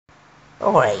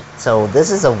Alright, so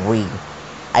this is a Wii.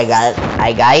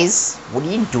 Hi guys, what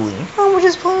are you doing? Oh, we're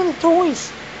just playing with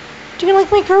toys. Do you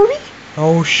like my Kirby?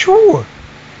 Oh, sure.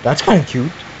 That's kind of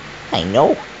cute. I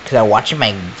know, because I'm watching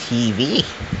my TV.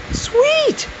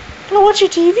 Sweet! Can I watch your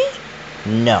TV?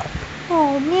 No,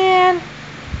 Oh, man.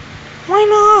 Why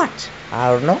not? I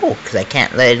don't know, because I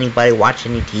can't let anybody watch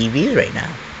any TVs right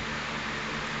now.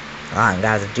 All I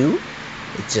gotta do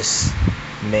is just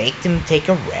make them take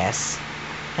a rest,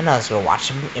 and I was gonna watch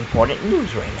some important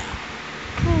news right now.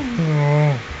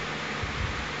 Oh,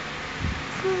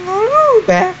 Oh,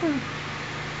 bathroom.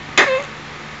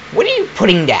 What are you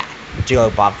putting that?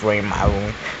 Jigglypuff right in my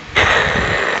room.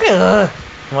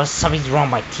 Well, something's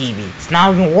wrong with my TV. It's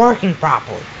not even working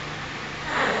properly.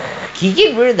 Can you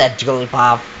get rid of that,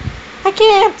 Jigglypuff? I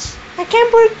can't. I can't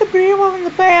put the Bible in the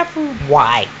bathroom.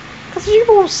 Why? Because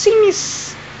people will see me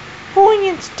going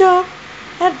and stuff.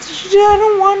 And I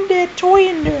don't want that toy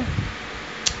in there.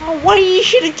 Oh, why you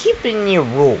should have kept it in your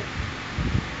room?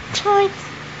 Do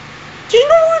you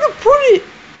know where to put it?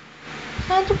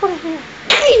 I have to put it here.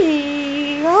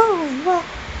 Hey, oh, well.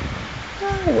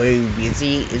 Wait,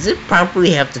 busy. Is it properly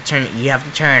you have to turn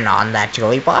on that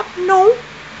Jigglypuff? No.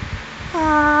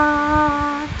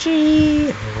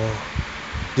 Gee. oh.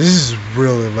 This is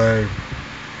really lame.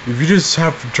 If you just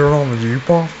have to turn on the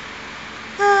Jigglypuff,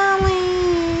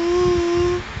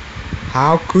 Ollie.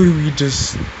 how could we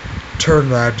just turn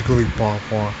that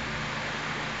Jigglypuff on?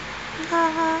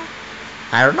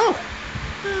 I don't know.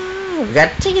 We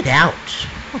gotta take it out.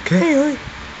 Okay.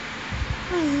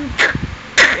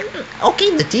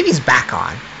 Okay, the TV's back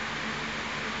on.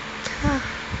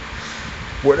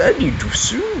 What I need to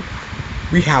see?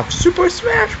 We have Super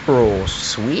Smash Bros.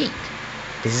 Sweet.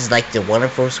 This is like the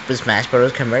wonderful Super Smash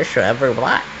Bros. Commercial ever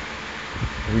bought.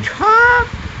 We have.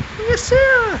 Yes,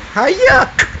 sir.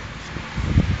 Hiya.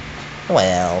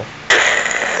 Well.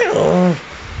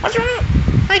 What's wrong?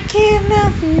 I can't now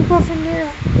for you buff in there.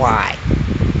 Why?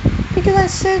 Because I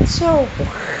said so.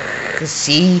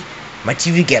 See, my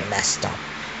TV get messed up.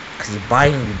 Because you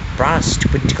brought a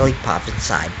stupid Jigglypuff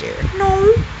inside there.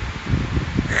 No.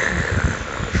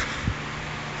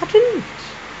 I didn't.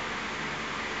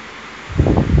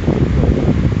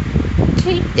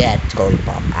 Take that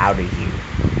Jigglypuff out of here.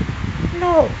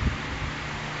 No.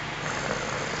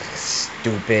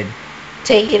 Stupid.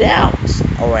 Take it out,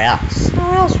 or else.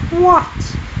 Or else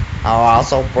what? I'll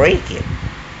also break it.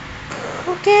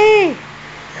 Okay.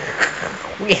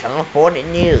 We have important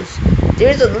news.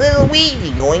 There's a little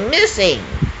Ouija going missing.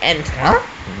 And,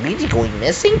 Ouija going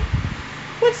missing?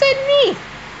 What's that mean?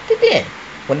 Did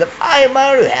when the fire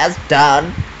miner has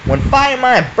done, when fire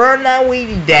miner burned that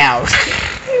Ouija down.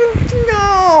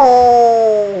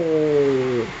 No!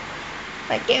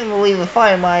 I can't believe the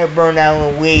fire miner burned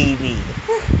down the Ouija.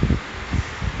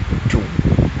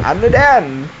 And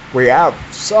then we have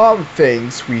some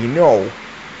things we know.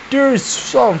 There's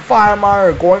some fire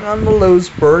miner going on the loose,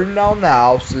 burning down the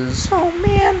houses. Oh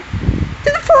man.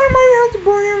 Did the fire miner have to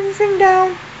burn everything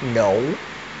down? No.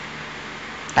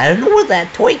 I don't know where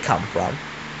that toy come from.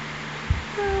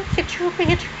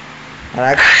 Pikachu. And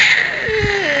I...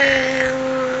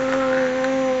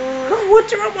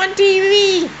 What's wrong on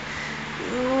TV?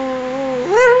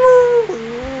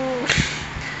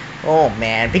 Oh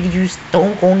man, Pikachu,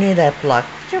 don't go near that plug.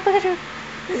 Pikachu.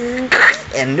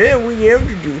 And then we have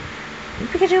to do...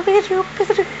 Pikachu.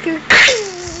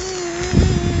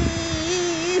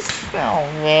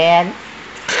 Oh man.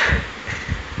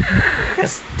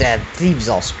 That TV's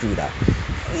all screwed up.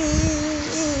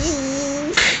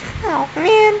 Oh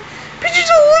man.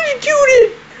 Pikachu's all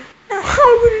electrocuted. Now how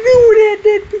are we gonna do with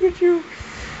that Pikachu?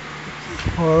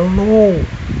 I don't know.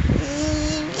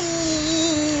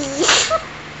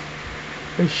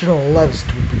 They should have let us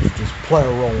just play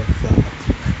around with that.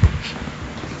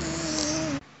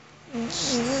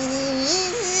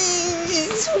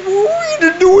 What are we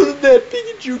gonna do with that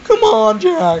Pikachu? Come on,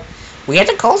 Jack. We have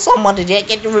to call someone to get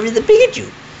rid of the Pikachu.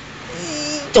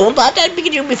 Don't touch that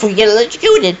Pikachu before you get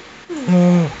electrocuted.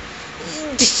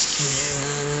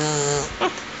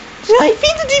 I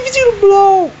think the TV's gonna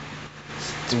blow.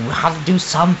 We have to do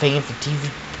something if the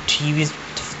TV is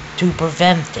to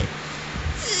prevent it.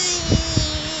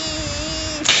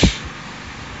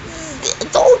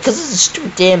 It's all because this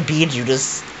stupid damn Pikachu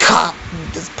just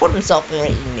put himself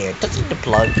right in there, touching the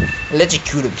plug,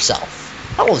 electrocute himself.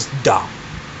 That was dumb.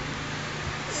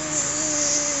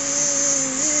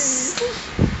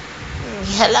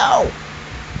 Hello?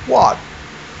 What?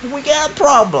 We got a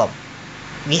problem.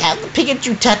 We have the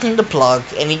Pikachu touching the plug,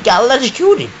 and he got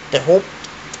electrocuted. The whole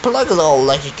plug is all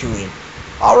electrocuted.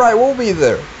 Alright, we'll be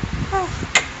there.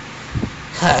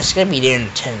 It's gonna be there in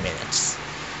 10 minutes.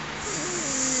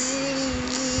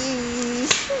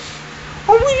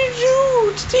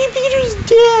 See, Pikachu's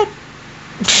dead.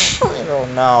 I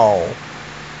don't know.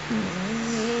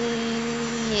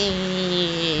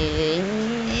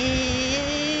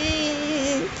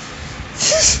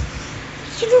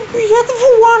 We have to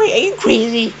put water. Are you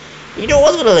crazy? You know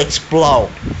what's gonna explode?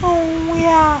 Oh,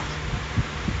 yeah.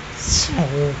 So.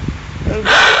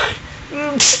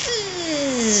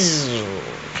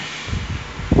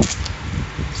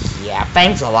 Yeah,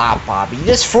 thanks a lot, Bobby.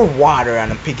 Just for water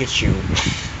on a Pikachu.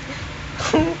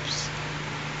 Oops.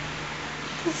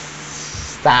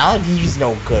 Style, he's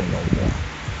no good no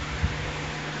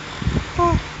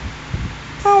more.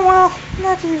 Oh well,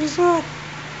 not even good.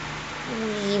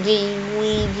 Weedy.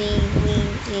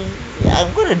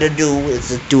 I'm gonna do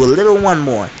is do a little one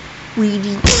more.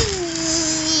 Weedy.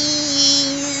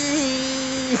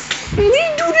 What do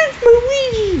you do this, my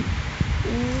Luigi?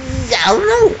 I don't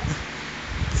know.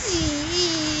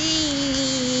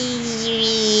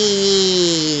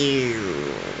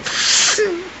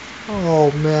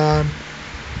 Oh man,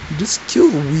 you just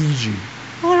killed Luigi.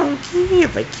 I don't care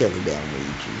if I kill the damn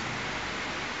Luigi.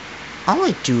 All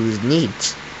I do is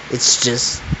neat. It's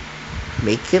just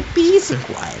make it peace and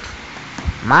quiet.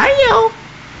 Mario,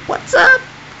 what's up?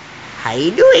 How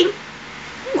you doing?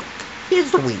 Look,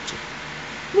 here's Luigi.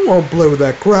 I don't want to play with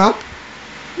that crap.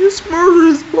 You just murdered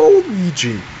his old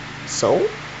Luigi. So?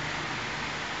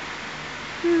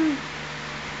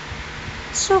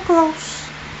 So close.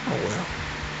 Oh well.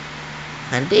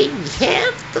 One day we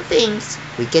have the things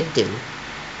we can do.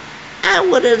 I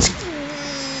wouldn't.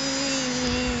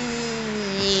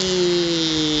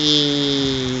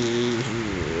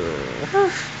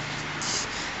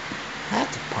 I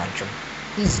have to punch him.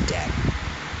 He's dead.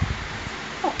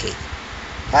 Okay.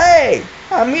 Hey,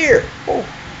 I'm here.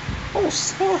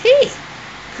 So hey,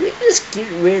 can we just get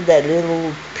rid of that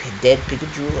little dead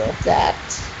Pikachu of that?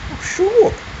 Oh,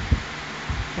 sure.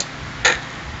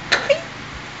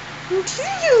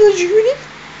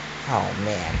 Oh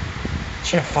man,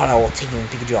 should have thought I was taking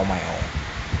Pikachu on my own.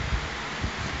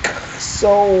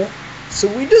 So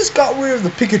we just got rid of the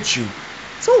Pikachu.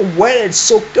 It's all wet and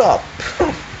soaked up.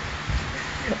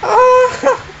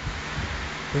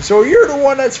 And so you're the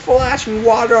one that's flashing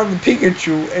water on the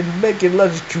Pikachu and making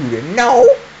electrocuted. No,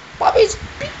 Bobby's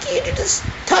Pikachu just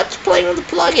touched playing with the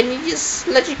plug and he just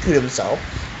electrocuted himself.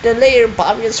 Then later,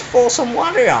 Bobby just threw some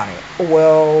water on it.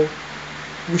 Well,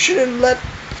 we shouldn't let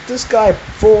this guy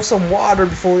throw some water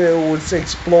before they would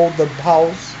explode the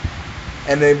house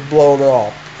and then blow it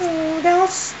up. Oh, that was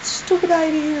a stupid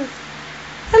idea.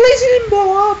 At least it didn't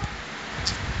blow up.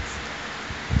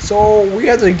 So we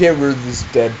have to get rid of this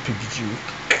dead Pikachu.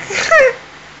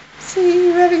 See,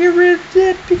 you gotta get rid of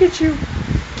dead Pikachu.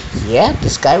 Yeah,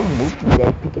 this guy removed the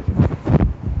dead Pikachu.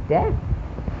 Dead.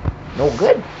 No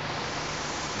good.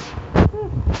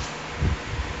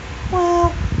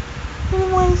 Well,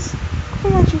 anyways,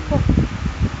 where would you go?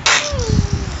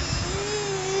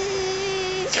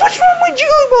 What's wrong with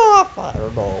Jigglypuff? I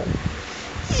don't know.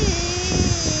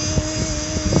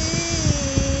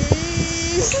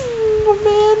 Oh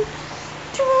man,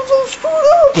 you're so screwed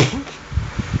up.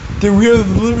 Then we have to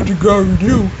deliver to Gravity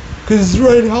too, because it's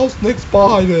right house next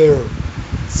by there.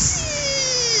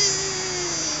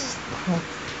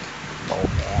 Oh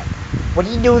man. What do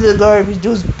you do with the garbage? Do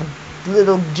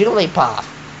little Jigglypuff?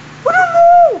 I don't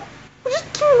know. We just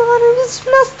came on and it's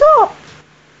messed up.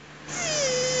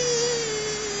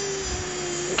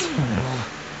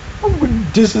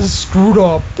 This is screwed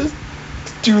up. This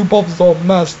Jigglypuff is all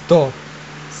messed up.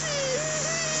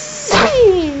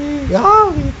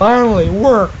 Yeah, it finally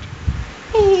worked.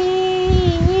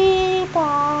 Hey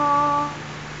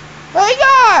Hey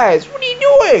guys, what are you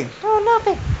doing? oh,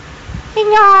 nothing.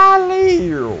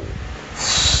 Leo.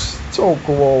 So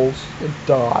close. It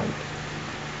died.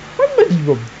 When did you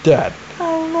go dead? I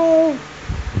don't know.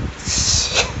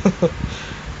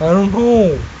 I don't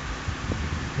know.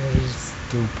 That is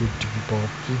stupid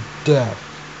Jigglypuff is dead.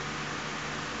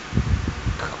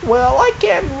 Well, I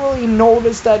can't really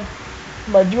notice that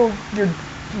my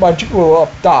Jigglypuff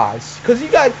dies because you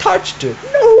guys touched it.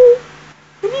 No,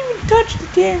 we didn't even touch the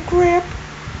damn crap.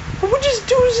 What we just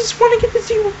do is just want to get the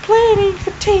secret plan and you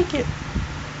can take it.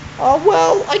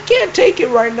 Well, I can't take it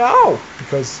right now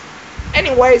because,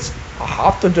 anyways, I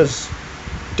have to just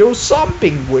do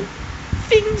something with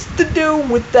things to do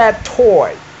with that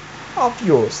toy of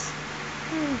yours.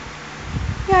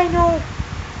 Yeah, I know.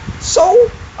 So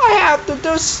I have to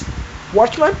just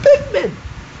watch my Pikmin.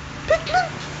 Pikmin?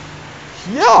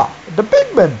 Yeah, the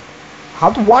Pikmin.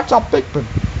 Have to watch our Pikmin.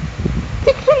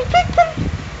 Pikmin, Pikmin.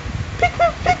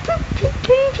 Pikmin, Pikmin,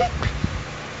 Pikmin, Pikmin.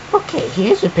 Okay,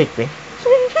 here's a Pikmin.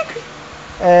 Pikmin, Pikmin.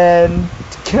 And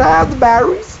can I have the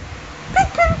batteries? Pikmin,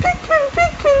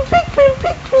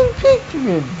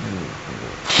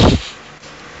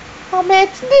 Oh man,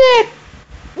 it's dead.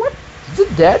 What? Is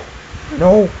it dead?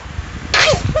 No.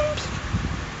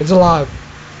 It's alive.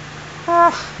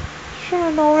 Should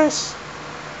have noticed.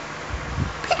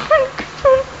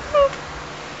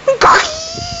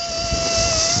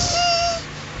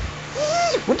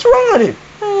 What's wrong with it?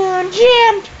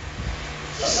 Jammed.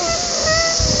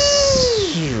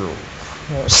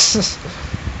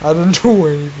 I didn't do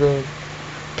anything.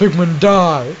 Pikmin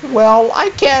die. Well, I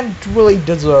can't really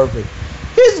deserve it.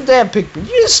 Here's the damn Pikmin.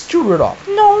 You just screwed it up.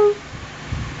 No.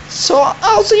 So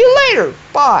I'll see you later.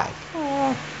 Bye.